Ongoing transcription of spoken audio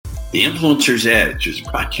The Influencer's Edge is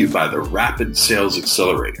brought to you by the Rapid Sales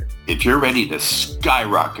Accelerator. If you're ready to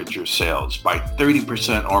skyrocket your sales by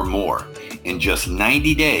 30% or more in just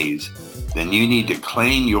 90 days, then you need to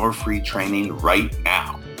claim your free training right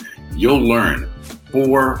now. You'll learn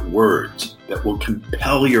 4 words that will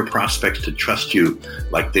compel your prospects to trust you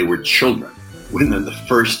like they were children within the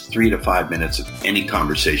first 3 to 5 minutes of any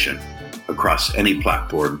conversation across any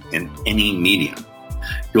platform and any medium.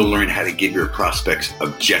 You'll learn how to give your prospects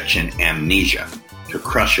objection amnesia, to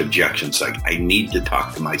crush objections like, I need to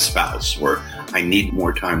talk to my spouse, or I need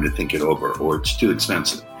more time to think it over, or it's too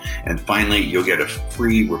expensive. And finally, you'll get a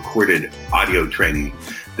free recorded audio training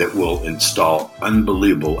that will install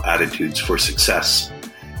unbelievable attitudes for success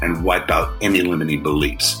and wipe out any limiting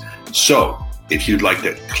beliefs. So if you'd like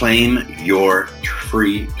to claim your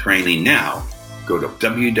free training now, go to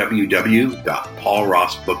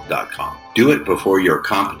www.paulrossbook.com. Do it before your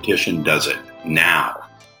competition does it now.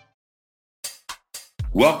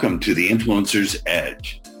 Welcome to the Influencer's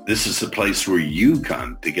Edge. This is the place where you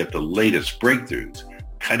come to get the latest breakthroughs,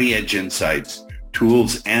 cutting-edge insights,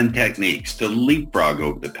 tools, and techniques to leapfrog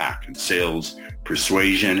over the pack in sales,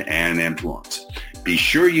 persuasion, and influence. Be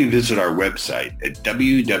sure you visit our website at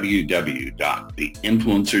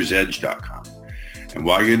www.theinfluencersedge.com. And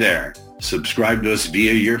while you're there, subscribe to us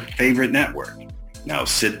via your favorite network. Now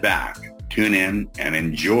sit back, tune in, and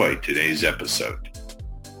enjoy today's episode.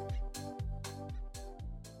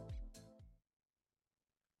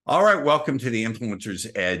 All right, welcome to the Influencer's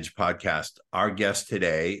Edge podcast. Our guest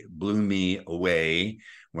today blew me away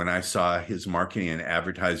when I saw his marketing and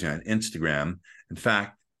advertising on Instagram. In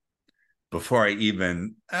fact, before I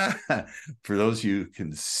even, for those of you who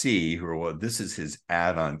can see, this is his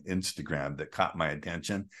ad on Instagram that caught my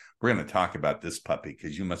attention. We're going to talk about this puppy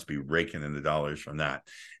because you must be raking in the dollars from that.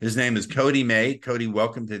 His name is Cody May. Cody,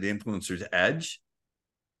 welcome to the Influencer's Edge.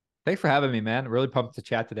 Thanks for having me, man. Really pumped to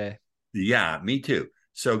chat today. Yeah, me too.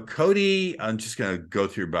 So Cody, I'm just going to go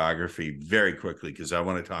through your biography very quickly because I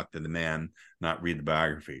want to talk to the man, not read the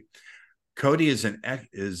biography. Cody is an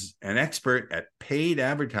expert at paid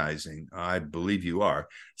advertising, I believe you are,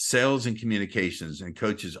 sales and communications, and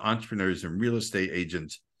coaches entrepreneurs and real estate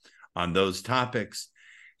agents on those topics.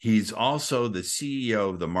 He's also the CEO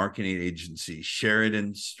of the marketing agency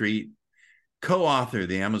Sheridan Street, co-author of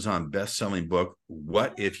the Amazon best-selling book,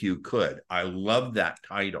 What If You Could? I love that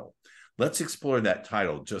title. Let's explore that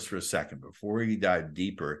title just for a second before we dive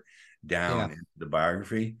deeper down into the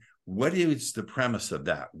biography. What is the premise of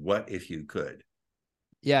that? What if you could?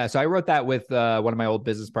 Yeah, so I wrote that with one of my old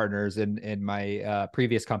business partners in my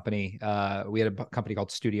previous company. We had a company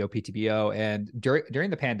called Studio PTBO, and during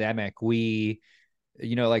the pandemic, we,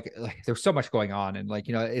 like there's so much going on, and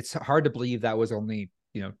it's hard to believe that was only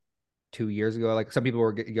 2 years ago. Like some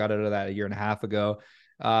people got out of that a year and a half ago.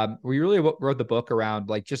 We really wrote the book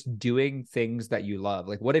around just doing things that you love.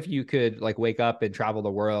 Like, what if you could wake up and travel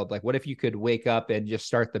the world? Like, what if you could wake up and just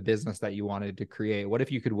start the business that you wanted to create? What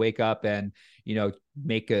if you could wake up and,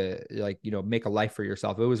 make a life for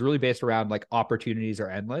yourself? It was really based around opportunities are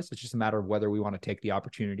endless. It's just a matter of whether we want to take the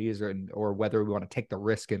opportunities or whether we want to take the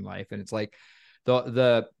risk in life. And it's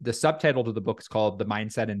the subtitle to the book is called The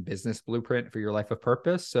Mindset and Business Blueprint for Your Life of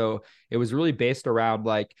Purpose. So it was really based around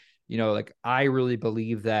I really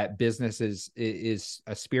believe that business is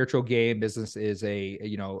a spiritual game. Business is a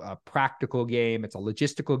practical game. It's a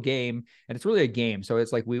logistical game, and it's really a game. So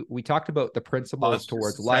it's we talked about the principles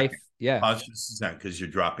towards life. Yeah. Pause just a second because you're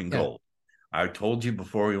dropping gold. I told you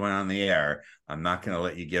before we went on the air, I'm not going to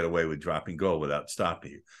let you get away with dropping gold without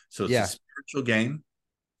stopping you. So it's a spiritual game.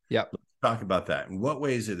 Yeah. Let's talk about that. In what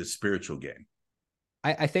way is it a spiritual game?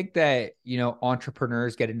 I think that,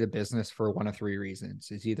 entrepreneurs get into business for one of 3 reasons.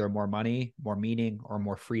 It's either more money, more meaning, or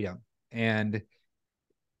more freedom. And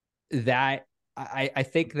that I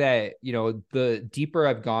think that, the deeper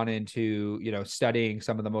I've gone into, studying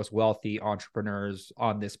some of the most wealthy entrepreneurs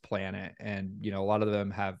on this planet, and, a lot of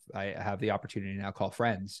them I have the opportunity now call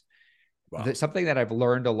friends. Wow. Something that I've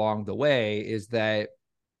learned along the way is that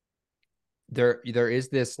there is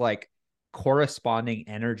this corresponding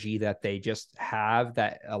energy that they just have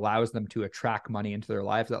that allows them to attract money into their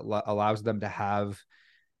lives, that allows them to have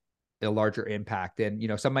a larger impact. And,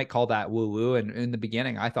 some might call that woo woo. And in the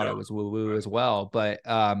beginning, I thought it was woo woo as well, but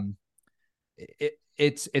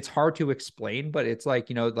it's hard to explain, but it's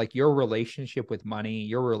your relationship with money,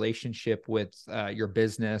 your relationship with your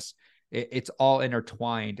business, it's all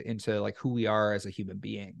intertwined into who we are as a human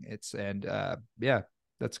being. That's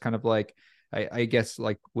kind of I guess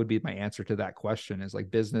would be my answer to that question is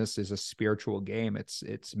business is a spiritual game. It's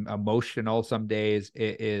emotional some days.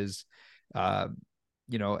 It is,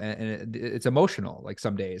 and it's emotional, like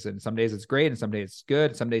some days, and some days it's great, and some days it's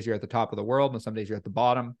good. Some days you're at the top of the world, and some days you're at the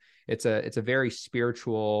bottom. It's a very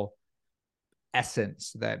spiritual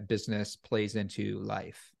essence that business plays into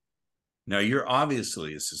life. Now, you're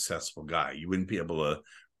obviously a successful guy. You wouldn't be able to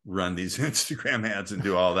run these Instagram ads and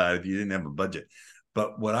do all that if you didn't have a budget.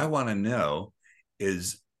 But what I want to know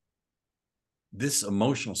is this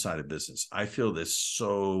emotional side of business. I feel this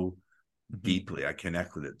so deeply. I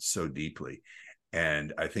connect with it so deeply.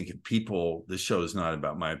 And I think if people, this show is not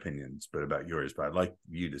about my opinions, but about yours, but I'd like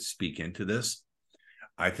you to speak into this.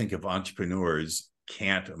 I think if entrepreneurs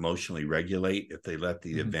can't emotionally regulate, if they let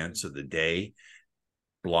the events of the day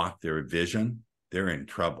block their vision, they're in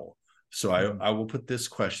trouble. So I will put this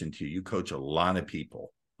question to you. You coach a lot of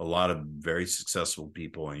people, a lot of very successful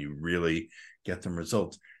people, and you really get them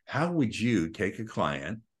results. How would you take a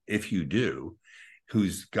client, if you do,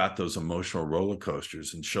 who's got those emotional roller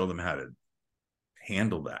coasters, and show them how to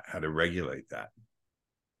handle that, how to regulate that?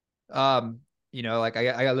 Like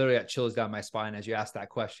I literally got chills down my spine as you asked that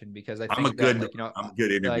question, because I'm a good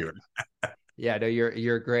interviewer. Yeah, no,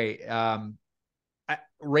 you're great.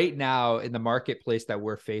 Right now in the marketplace that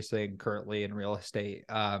we're facing currently in real estate,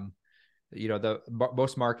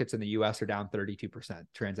 most markets in the US are down 32%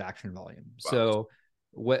 transaction volume. Wow. So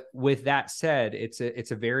with that said,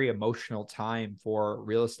 it's a very emotional time for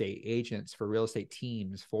real estate agents, for real estate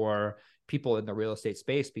teams, for people in the real estate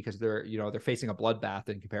space, because they're facing a bloodbath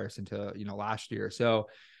in comparison to, last year. So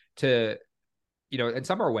and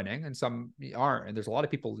some are winning and some aren't. And there's a lot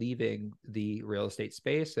of people leaving the real estate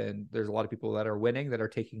space, and there's a lot of people that are winning, that are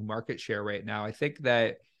taking market share right now. I think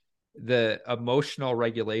that the emotional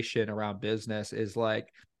regulation around business is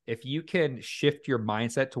like, if you can shift your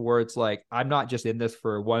mindset towards like, I'm not just in this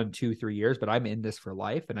for 1, 2, 3 years, but I'm in this for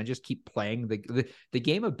life. And I just keep playing the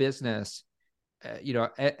game of business.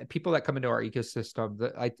 People that come into our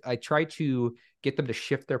ecosystem, I try to get them to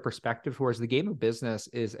shift their perspective towards the game of business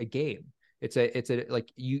is a game. It's a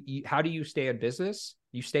like you how do you stay in business?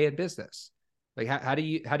 You stay in business. Like how do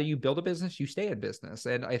you build a business? You stay in business.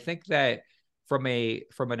 And I think that from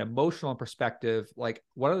an emotional perspective, like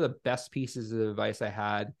one of the best pieces of advice I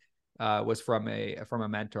had was from a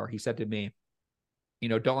mentor. He said to me,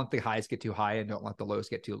 don't let the highs get too high and don't let the lows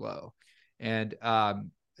get too low. And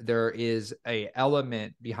there is a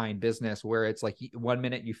element behind business where it's like 1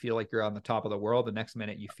 minute you feel like you're on the top of the world, the next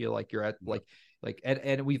minute you feel like you're at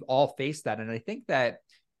and we've all faced that. And I feel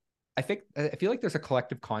like there's a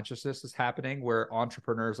collective consciousness that's happening where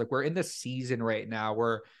entrepreneurs, like we're in this season right now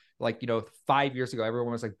where 5 years ago,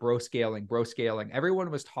 everyone was like bro scaling. Everyone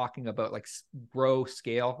was talking about like grow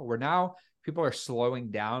scale, where now people are slowing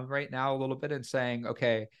down right now a little bit and saying,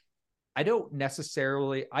 okay, I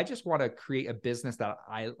just want to create a business that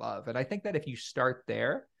I love. And I think that if you start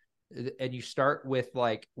there and you start with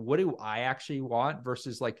like, what do I actually want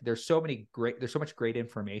versus like, there's so much great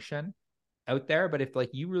information out there. But if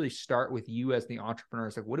like you really start with you as the entrepreneur,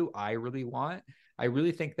 it's like, what do I really want? I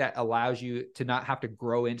really think that allows you to not have to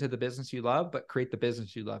grow into the business you love, but create the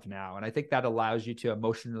business you love now. And I think that allows you to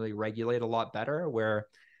emotionally regulate a lot better, where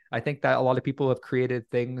I think that a lot of people have created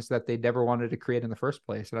things that they never wanted to create in the first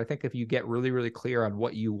place. And I think if you get really, really clear on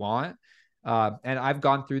what you want, and I've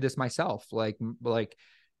gone through this myself,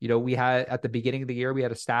 we had at the beginning of the year, we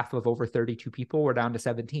had a staff of over 32 people. We're down to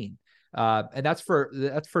 17. And that's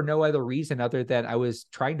for no other reason other than I was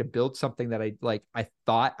trying to build something that I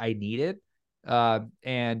thought I needed.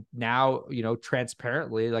 And now,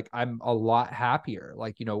 transparently, like I'm a lot happier.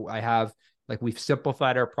 I have, we've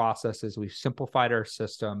simplified our processes, we've simplified our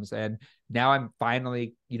systems, and now I'm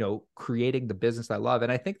finally, creating the business I love.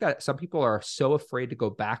 And I think that some people are so afraid to go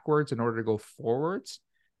backwards in order to go forwards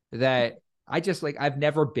that I've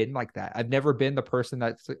never been like that. I've never been the person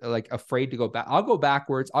that's like afraid to go back. I'll go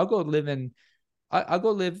backwards. I'll go live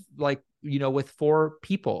with 4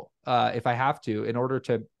 people if I have to, in order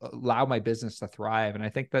to allow my business to thrive. And I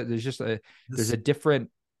think that there's a different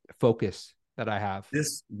focus that I have.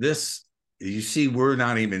 This, you see, we're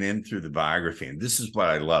not even in through the biography. And this is what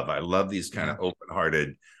I love. I love these kind of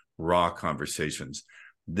open-hearted, raw conversations.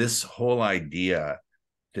 This whole idea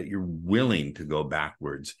that you're willing to go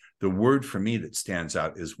backwards. The word for me that stands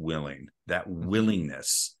out is willing. That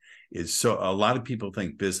willingness is so, a lot of people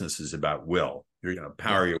think business is about will. You're going to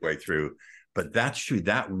power your way through, but that's true.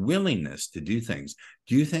 That willingness to do things.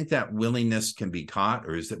 Do you think that willingness can be taught,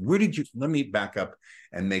 or is it, let me back up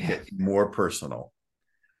and make it more personal.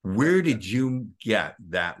 Where did you get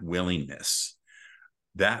that willingness?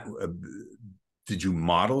 Did you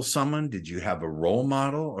model someone? Did you have a role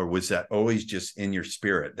model, or was that always just in your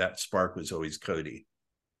spirit? That spark was always Cody.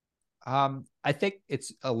 I think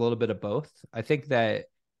it's a little bit of both. I think that,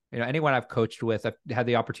 anyone I've coached with, I've had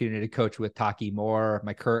the opportunity to coach with Taki Moore.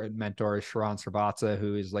 My current mentor is Sharon Srivatsa,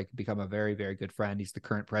 who is like become a very, very good friend. He's the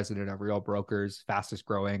current president of Real Brokers, fastest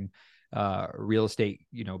growing real estate,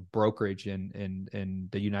 brokerage in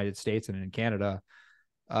the United States and in Canada.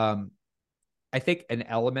 I think an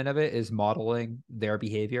element of it is modeling their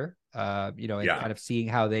behavior, and kind of seeing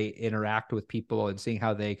how they interact with people and seeing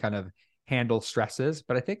how they kind of handle stresses.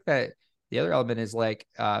 But I think that the other element is like,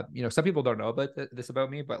 some people don't know about this about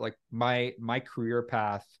me, but like my career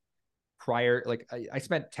path prior, like I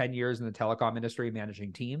spent 10 years in the telecom industry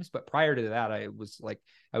managing teams, but prior to that, I was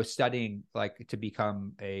studying like to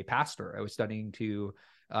become a pastor. I was studying to,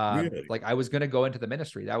 Really? like I was going to go into the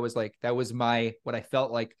ministry. That was what I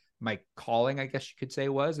felt like my calling, I guess you could say,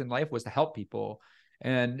 was in life, was to help people.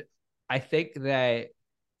 And I think that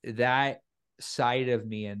side of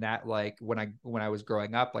me, and that like when I was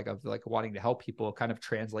growing up, like of like wanting to help people, kind of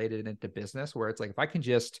translated into business, where it's like, if I can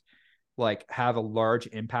just like have a large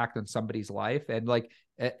impact on somebody's life. And like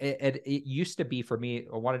it used to be for me,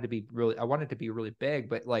 I wanted to be really big,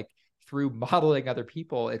 but like through modeling other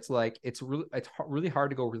people, it's like it's really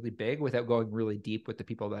hard to go really big without going really deep with the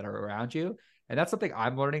people that are around you. And that's something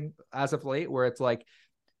I'm learning as of late, where it's like,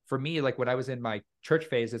 for me, like when I was in my church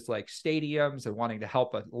phase, it's like stadiums and wanting to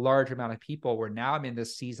help a large amount of people, where now I'm in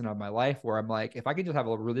this season of my life where I'm like, if I can just have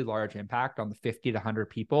a really large impact on the 50 to 100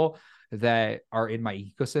 people that are in my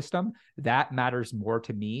ecosystem, that matters more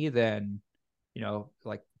to me than,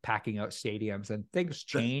 like packing out stadiums. And things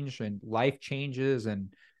change and life changes.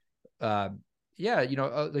 And like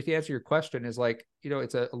to answer your question is like,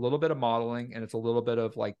 it's a little bit of modeling, and it's a little bit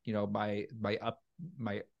of like,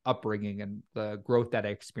 my upbringing and the growth that I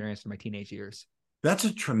experienced in my teenage years. That's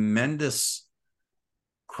a tremendous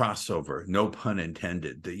crossover, no pun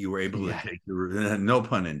intended, that you were able to take no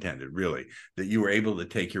pun intended, really, that you were able to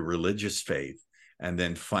take your religious faith and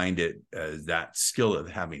then find it as that skill of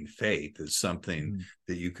having faith is something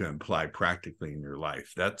that you can apply practically in your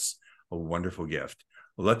life. That's a wonderful gift.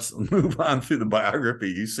 Let's move on through the biography.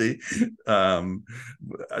 You see,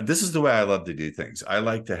 this is the way I love to do things. I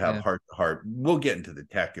like to have heart to heart. We'll get into the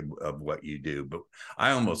tech of what you do, but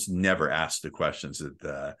I almost never ask the questions that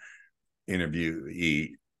the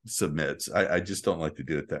interviewee submits. I just don't like to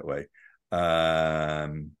do it that way.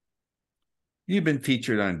 You've been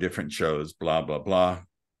featured on different shows, blah, blah, blah,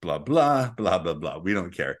 blah, blah, blah, blah, blah. We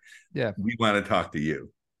don't care. Yeah. We want to talk to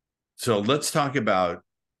you. So let's talk about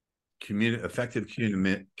effective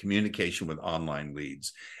communication with online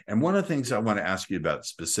leads. And one of the things I want to ask you about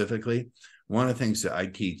specifically, one of the things that I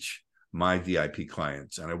teach my VIP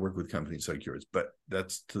clients, and I work with companies like yours, but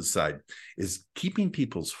that's to the side, is keeping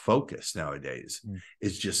people's focus nowadays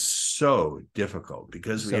is just so difficult,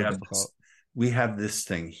 because we have this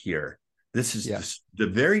thing here. This is the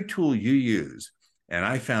very tool you use. And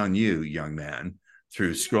I found you, young man,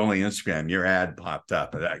 through scrolling Instagram. Your ad popped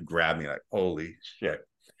up and that grabbed me like, holy shit.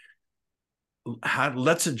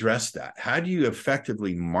 Let's address that. How do you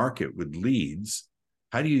effectively market with leads?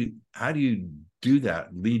 How do you do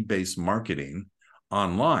that lead-based marketing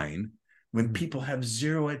online when people have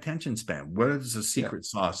zero attention span? What is the secret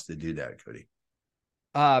sauce to do that, Cody?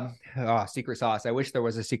 Secret sauce. I wish there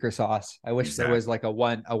was a secret sauce. I wish there was like a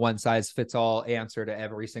one size fits all answer to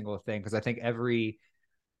every single thing. Cause I think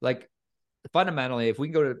fundamentally, if we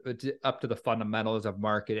can go up to the fundamentals of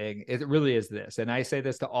marketing, it really is this. And I say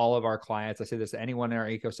this to all of our clients. I say this to anyone in our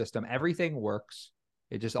ecosystem. Everything works.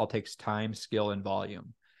 It just all takes time, skill, and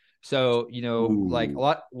volume. So, like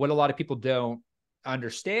what a lot of people don't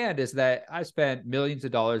understand is that I spent millions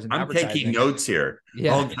of dollars in advertising. I'm taking notes here.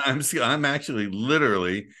 Yeah. I'm actually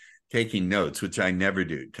literally taking notes, which I never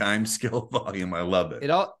do. Time, skill, volume. I love it.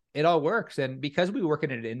 It all works. And because we work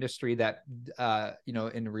in an industry that,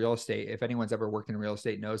 in real estate, if anyone's ever worked in real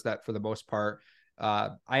estate knows that for the most part,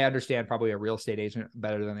 I understand probably a real estate agent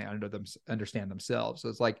better than they understand themselves. So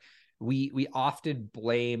it's like, we often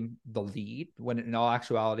blame the lead when in all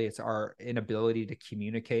actuality, it's our inability to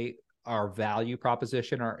communicate our value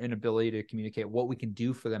proposition, our inability to communicate what we can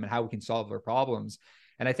do for them and how we can solve their problems.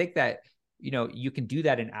 And I think that, you can do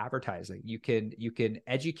that in advertising. You can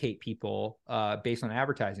educate people based on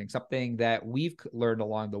advertising. Something that we've learned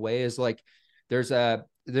along the way is like, there's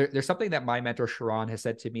something that my mentor Sharon has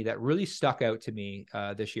said to me that really stuck out to me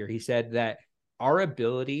this year. He said that our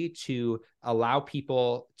ability to allow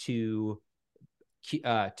people to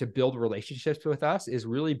build relationships with us is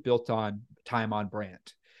really built on time on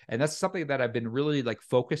brand. And that's something that I've been really like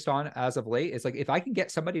focused on as of late. It's like, if I can get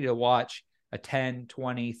somebody to watch a 10,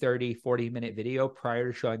 20, 30, 40-minute video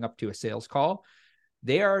prior to showing up to a sales call,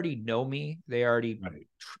 they already know me. They already Right.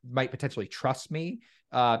 might potentially trust me.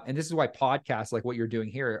 And this is why podcasts like what you're doing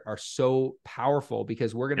here are so powerful,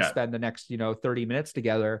 because we're going to spend the next, 30 minutes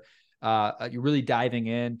together, you're really diving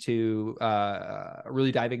into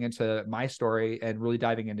my story and really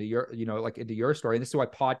diving into your, into your story. And this is why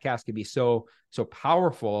podcasts can be so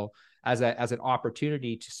powerful as an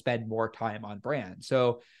opportunity to spend more time on brand.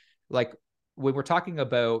 So like when we're talking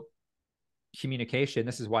about communication,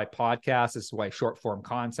 this is why podcasts, this is why short form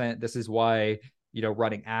content, this is why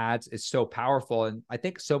running ads is so powerful. And I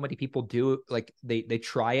think so many people do, like they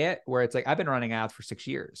try it, where it's like, I've been running ads for 6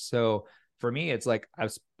 years. So for me, it's like,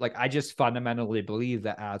 I just fundamentally believe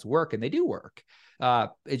that ads work, and they do work.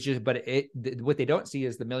 It's just, but what they don't see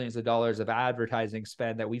is the millions of dollars of advertising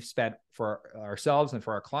spend that we've spent for ourselves and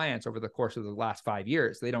for our clients over the course of the last 5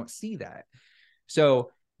 years. They don't see that.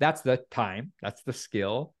 So that's the time, that's the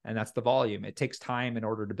skill, and that's the volume. It takes time in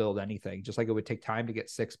order to build anything, just like it would take time to get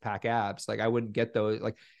 6-pack abs. Like I wouldn't get those,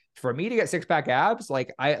 like for me to get 6-pack abs,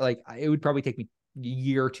 it would probably take me a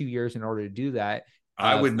year or 2 years in order to do that.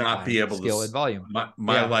 I would not be able skill to and volume.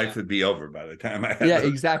 My life would be over by the time I had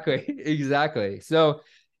exactly. So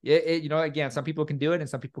again, some people can do it and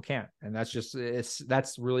some people can't. And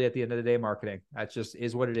that's really at the end of the day, marketing. That just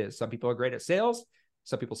is what it is. Some people are great at sales.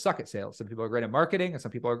 Some people suck at sales. Some people are great at marketing, and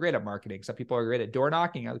some people are great at marketing. Some people are great at door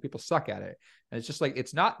knocking. Other people suck at it. And it's just like,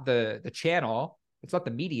 it's not the channel. It's not the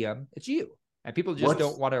medium. It's you. And people just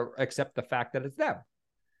don't want to accept the fact that it's them.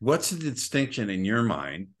 What's the distinction in your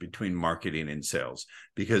mind between marketing and sales?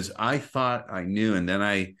 Because I thought I knew, and then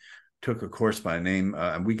I took a course by name.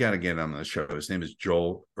 We got to get on the show. His name is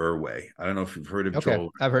Joel Irway. I don't know if you've heard of Joel.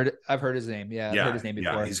 I've heard his name. Yeah, I've heard his name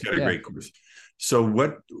before. Yeah, he's got a great course. So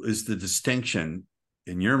what is the distinction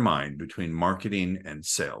in your mind between marketing and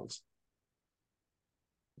sales?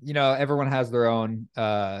 Everyone has their own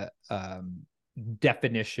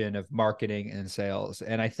definition of marketing and sales.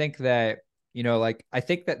 And I think that, I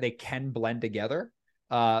think that they can blend together.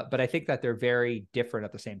 But I think that they're very different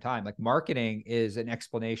at the same time. Like marketing is an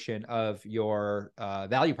explanation of your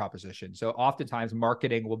value proposition. So oftentimes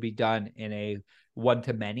marketing will be done in a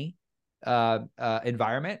one-to-many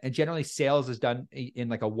environment. And generally sales is done in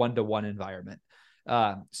like a one-to-one environment.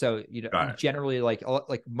 So generally like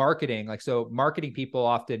marketing, so marketing people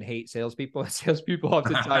often hate salespeople, and salespeople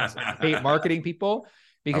oftentimes hate marketing people,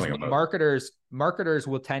 because marketers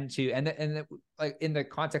will tend to, and like in the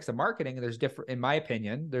context of marketing, there's different, in my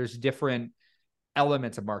opinion, there's different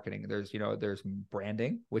elements of marketing. There's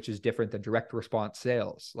branding, which is different than direct response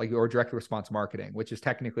sales, or direct response marketing, which is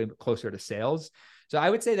technically closer to sales. So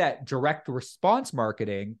I would say that direct response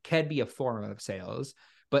marketing can be a form of sales.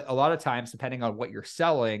 But a lot of times, depending on what you're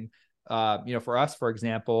selling, for us, for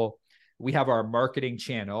example, we have our marketing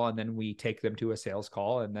channel, and then we take them to a sales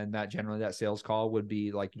call. And then that sales call would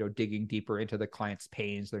be like, digging deeper into the client's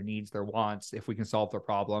pains, their needs, their wants, if we can solve their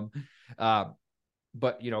problem.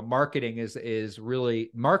 But marketing is really,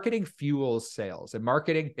 marketing fuels sales. And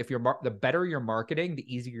marketing, if the better your marketing,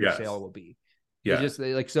 the easier your sale will be. Yeah.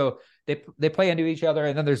 So they play into each other.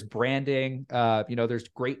 And then there's branding. There's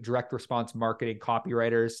great direct response marketing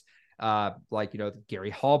copywriters, Gary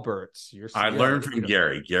Halberts. I learned from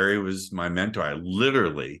Gary. Gary was my mentor. I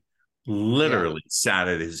literally sat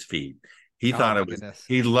at his feet. He thought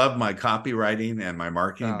he loved my copywriting and my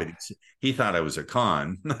marketing, but he thought I was a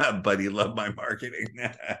con, but he loved my marketing.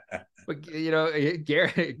 But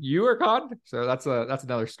Gary, you were a con. So that's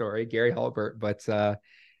another story. Gary Halbert, but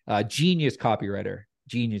genius copywriter.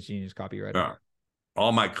 Genius copywriter.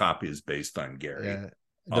 All my copy is based on Gary. Yeah.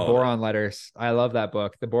 The Boron Letters. I love that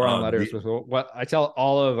book. The Boron Letters was what I tell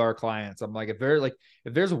all of our clients. I'm like, if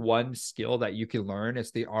there's one skill that you can learn,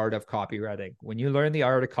 it's the art of copywriting. When you learn the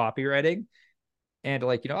art of copywriting, and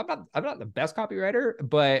I'm not the best copywriter,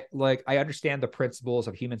 but I understand the principles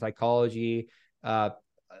of human psychology. I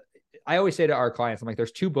always say to our clients, I'm like,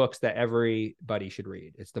 there's 2 books that everybody should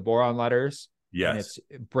read. It's the Boron Letters. Yes. And it's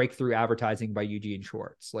Breakthrough Advertising by Eugene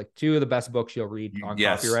Schwartz. 2 of the best books you'll read on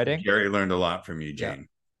copywriting. Gary learned a lot from Eugene. Yeah.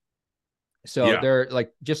 So they're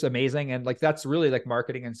just amazing. And that's really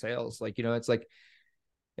marketing and sales. But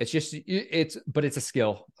it's a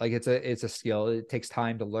skill. It's a skill. It takes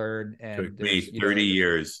time to learn. And took me 30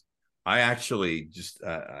 years. I actually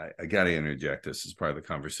I got to interject this as part of the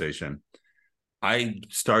conversation. I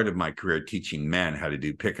started my career teaching men how to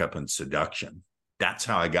do pickup and seduction. That's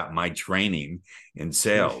how I got my training in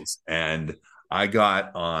sales. And I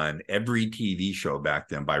got on every TV show back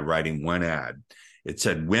then by writing one ad. It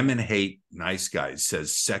said, "Women hate nice guys,"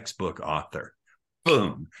 says sex book author.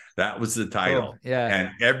 Boom. That was the title. Yeah.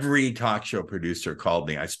 And every talk show producer called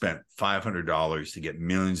me. I spent $500 to get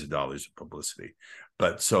millions of dollars of publicity.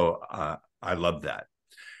 But so I love that.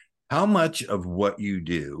 How much of what you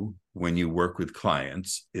do when you work with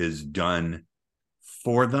clients is done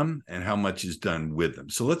for them and how much is done with them?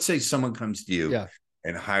 So let's say someone comes to you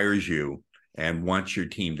and hires you and wants your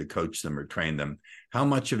team to coach them or train them. How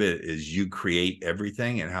much of it is you create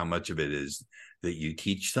everything and how much of it is that you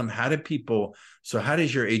teach them? How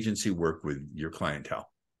does your agency work with your clientele?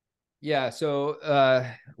 Yeah, so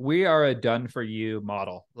we are a done for you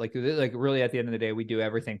model. Like really at the end of the day, we do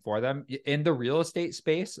everything for them. In the real estate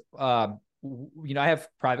space, I have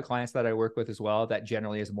private clients that I work with as well that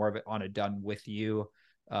generally is more of it on a done with you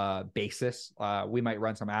basis. We might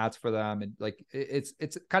run some ads for them, and like it's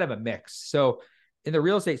kind of a mix. So in the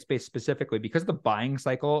real estate space specifically, because the buying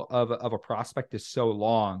cycle of a prospect is so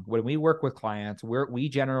long, when we work with clients, we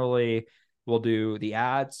generally will do the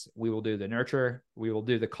ads, we will do the nurture, we will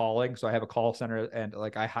do the calling. So I have a call center, and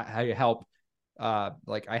like I help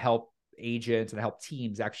agents and I help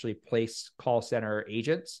teams actually place call center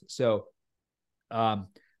agents. So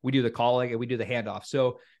we do the calling and we do the handoff.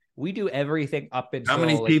 So we do everything up until. How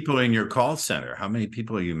many people in your call center? How many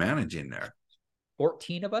people are you managing there?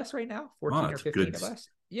 14 of us right now, 14 or 15 of us.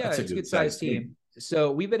 Yeah, it's a good sized team.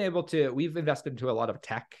 So we've invested into a lot of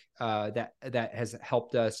tech that has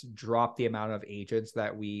helped us drop the amount of agents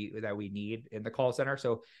that we need in the call center.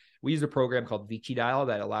 So we use a program called Vici Dial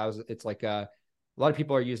that allows, it's like a lot of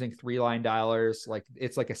people are using 3-line dialers. Like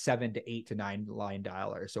it's like a 7 to 8 to 9-line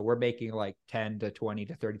dialer. So we're making like 10 to 20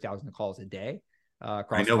 to 30,000 calls a day.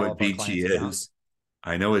 I know what Vici is.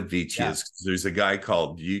 I know what Vici is. There's a guy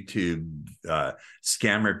called YouTube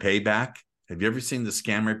Scammer Payback. Have you ever seen the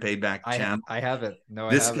Scammer Payback channel? I haven't. No,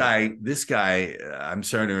 this guy, I'm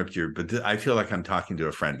sorry to interrupt you, but I feel like I'm talking to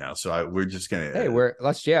a friend now. So we're just going to. Hey,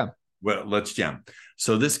 let's jam. Well, let's jam.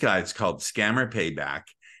 So this guy, it's called Scammer Payback.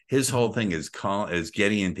 His whole thing is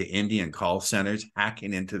getting into Indian call centers,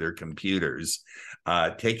 hacking into their computers,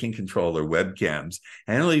 taking control of their webcams.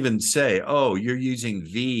 And he'll even say, oh, you're using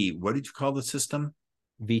what did you call the system?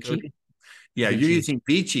 Vici. Yeah, Vici. You're using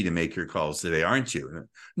Vici to make your calls today, aren't you?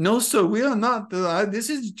 No, sir, we are not.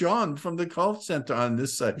 This is John from the call center on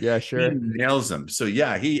this side. Yeah, sure. He nails them. So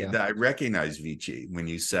I recognize Vici when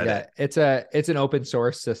you said it. It's an open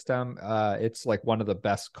source system. It's like one of the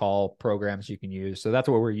best call programs you can use. So that's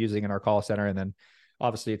what we're using in our call center. And then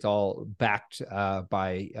obviously it's all backed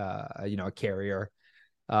by a carrier.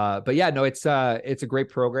 But yeah, no, it's a great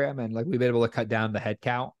program, and like we've been able to cut down the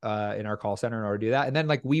headcount in our call center in order to do that. And then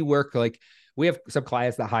like we have some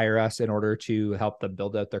clients that hire us in order to help them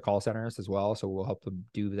build out their call centers as well. So we'll help them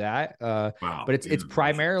do that. Wow. But it's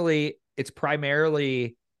primarily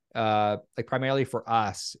for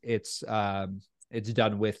us. It's done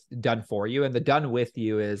for you, and the done with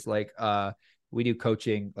you is like we do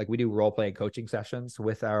coaching, like we do role playing coaching sessions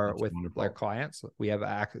with our clients. They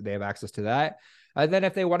have access to that. And then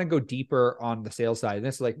if they want to go deeper on the sales side, and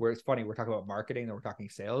this is like where it's funny, we're talking about marketing and we're talking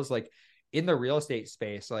sales, like in the real estate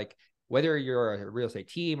space, like whether you're a real estate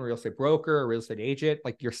team, a real estate broker, a real estate agent,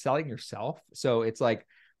 like you're selling yourself. So it's like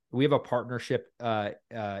we have a partnership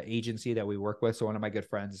agency that we work with. So one of my good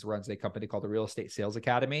friends runs a company called the Real Estate Sales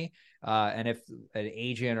Academy. And if an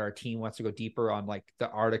agent or a team wants to go deeper on like the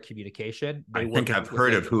art of communication, I think I've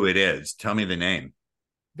heard of who it is. Tell me the name.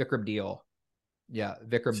 Vikram Deal. Yeah,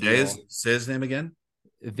 Vikram Deal. Say his name again.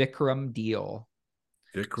 Vikram Deal.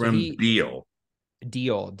 Vikram Deal.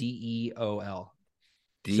 Deal. DEOL.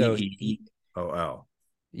 DEOL.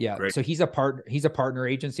 Yeah. Great. So he's a partner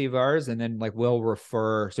agency of ours. And then like we'll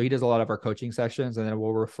refer. So he does a lot of our coaching sessions, and then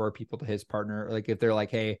we'll refer people to his partner. Like if they're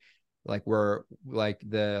like, hey, like we're like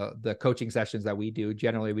the coaching sessions that we do,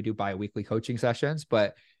 generally we do bi-weekly coaching sessions,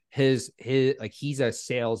 but his like he's a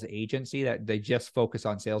sales agency that they just focus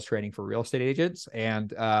on sales training for real estate agents.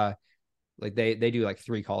 And like they do like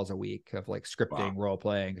 3 calls a week of like scripting, role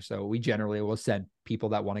playing. So we generally will send people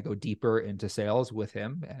that want to go deeper into sales with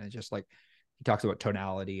him. And it's just like, he talks about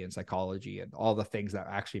tonality and psychology and all the things that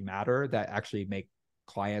actually matter, that actually make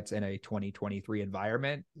clients in a 2023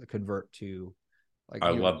 environment convert to like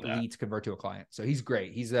leads convert to a client. So he's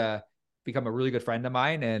great. He's become a really good friend of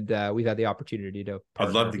mine, and we've had the opportunity to I'd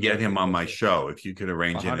love to get him on my show if you could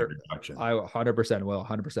arrange an introduction. I 100% will.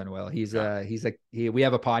 100% will. We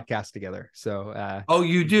have a podcast together. So oh,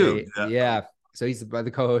 you do? Yeah. So he's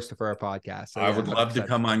the co-host for our podcast. So, I would love to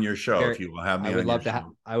come on your show if you will have me. I would love to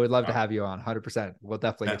have you on. 100%. We'll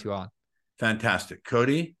definitely get you on. Fantastic.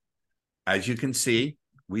 Cody, as you can see,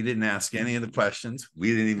 we didn't ask any of the questions.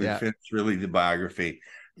 We didn't even finish really the biography.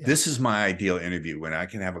 Yeah. This is my ideal interview, when I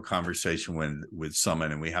can have a conversation with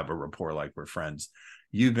someone and we have a rapport like we're friends.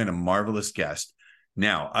 You've been a marvelous guest.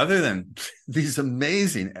 Now, other than these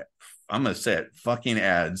amazing I'm going to say it, fucking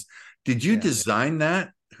ads. Did you design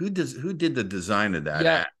that? Who did the design of that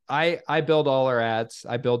ad? I build all our ads.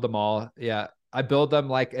 I build them all. Yeah. I build them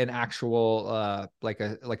like an actual, like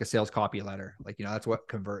a sales copy letter. Like, that's what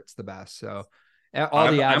converts the best. So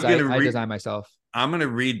all the ads I design myself. I'm going to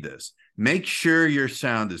read this. Make sure your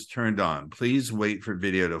sound is turned on. Please wait for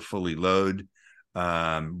video to fully load.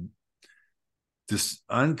 Just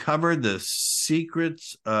uncover the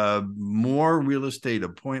secrets of more real estate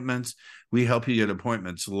appointments. We help you get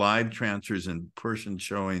appointments, live transfers, and person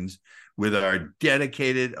showings with our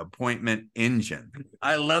dedicated appointment engine.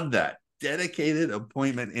 I love that. Dedicated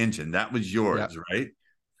appointment engine. That was yours, right?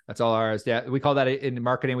 That's all ours. Yeah. We call that in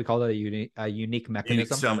marketing. We call that a unique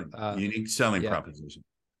mechanism. Unique selling proposition.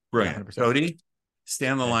 Brilliant. Yeah, Cody, stay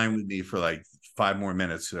on the line with me for like 5 more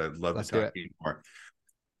minutes. I'd love to talk to you more.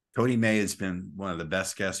 Cody May has been one of the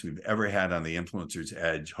best guests we've ever had on the Influencer's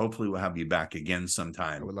Edge. Hopefully we'll have you back again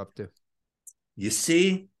sometime. I would love to. You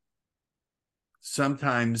see,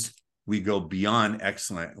 sometimes we go beyond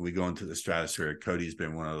excellent and we go into the stratosphere. Cody's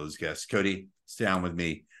been one of those guests. Cody, stay on with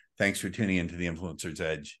me. Thanks for tuning into the Influencer's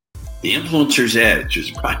Edge. The Influencer's Edge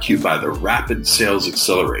is brought to you by the Rapid Sales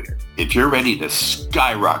Accelerator. If you're ready to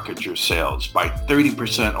skyrocket your sales by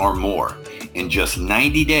 30% or more in just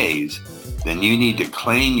 90 days, then you need to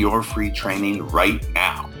claim your free training right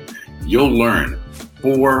now. You'll learn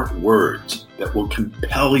 4 words that will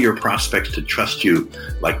compel your prospects to trust you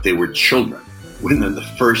like they were children within the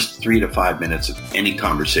first 3 to 5 minutes of any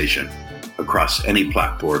conversation across any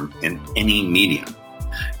platform and any medium.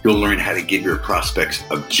 You'll learn how to give your prospects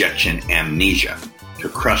objection amnesia, to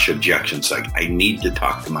crush objections like, I need to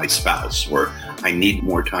talk to my spouse, or I need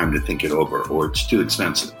more time to think it over, or it's too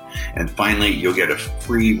expensive. And finally, you'll get a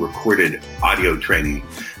free recorded audio training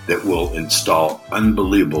that will install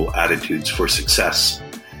unbelievable attitudes for success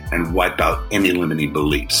and wipe out any limiting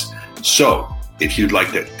beliefs. So if you'd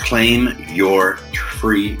like to claim your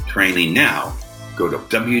free training now, go to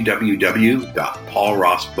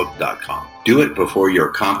www.paulrossbook.com. Do it before your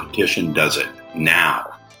competition does it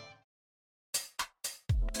now.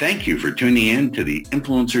 Thank you for tuning in to the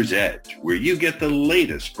Influencer's Edge, where you get the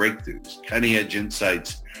latest breakthroughs, cutting-edge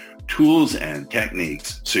insights, tools, and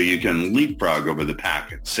techniques so you can leapfrog over the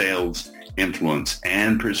pack in sales, influence,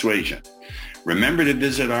 and persuasion. Remember to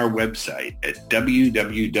visit our website at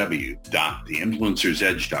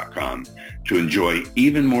www.theinfluencersedge.com to enjoy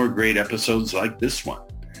even more great episodes like this one.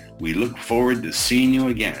 We look forward to seeing you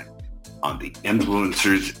again on the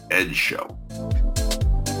Influencer's Edge Show.